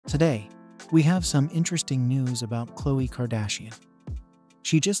Today, we have some interesting news about Khloe Kardashian.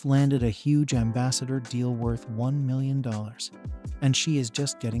 She just landed a huge ambassador deal worth $1 million, and she is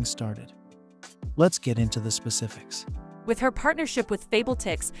just getting started. Let's get into the specifics. With her partnership with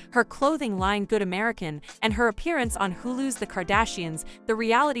Fabletics, her clothing line Good American, and her appearance on Hulu's The Kardashians, the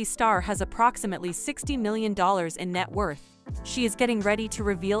reality star has approximately $60 million in net worth. She is getting ready to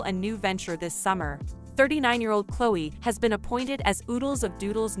reveal a new venture this summer. 39-year-old Khloe has been appointed as Oodles of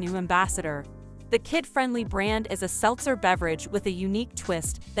Doodles' new ambassador. The kid-friendly brand is a seltzer beverage with a unique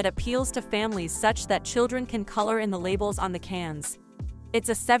twist that appeals to families such that children can color in the labels on the cans. It's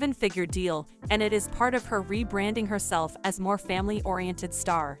a seven-figure deal, and it is part of her rebranding herself as more family-oriented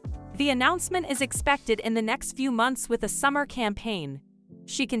star. The announcement is expected in the next few months with a summer campaign.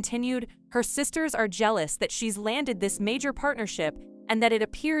 She continued, "Her sisters are jealous that she's landed this major partnership and that it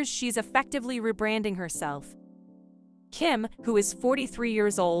appears she's effectively rebranding herself." Kim, who is 43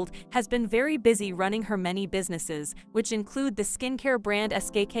 years old, has been very busy running her many businesses, which include the skincare brand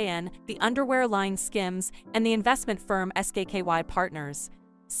SKKN, the underwear line Skims, and the investment firm SKKY Partners.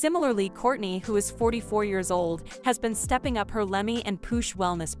 Similarly, Kourtney, who is 44 years old, has been stepping up her Lemmy and Poosh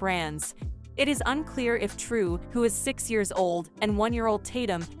wellness brands. It is unclear if True, who is 6 years old, and 1-year-old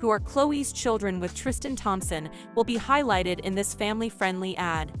Tatum, who are Khloe's children with Tristan Thompson, will be highlighted in this family-friendly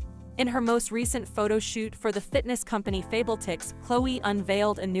ad. In her most recent photo shoot for the fitness company Fabletics, Khloe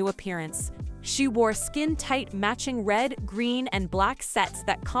unveiled a new appearance. She wore skin-tight matching red, green, and black sets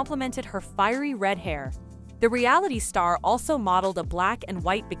that complemented her fiery red hair. The reality star also modeled a black and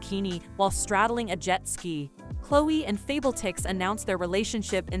white bikini while straddling a jet ski. Khloe and Fabletics announced their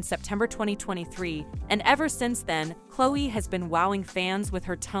relationship in September 2023, and ever since then, Khloe has been wowing fans with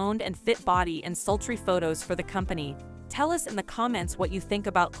her toned and fit body and sultry photos for the company. Tell us in the comments what you think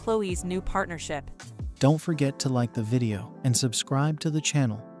about Khloe's new partnership. Don't forget to like the video and subscribe to the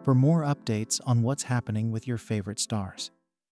channel for more updates on what's happening with your favorite stars.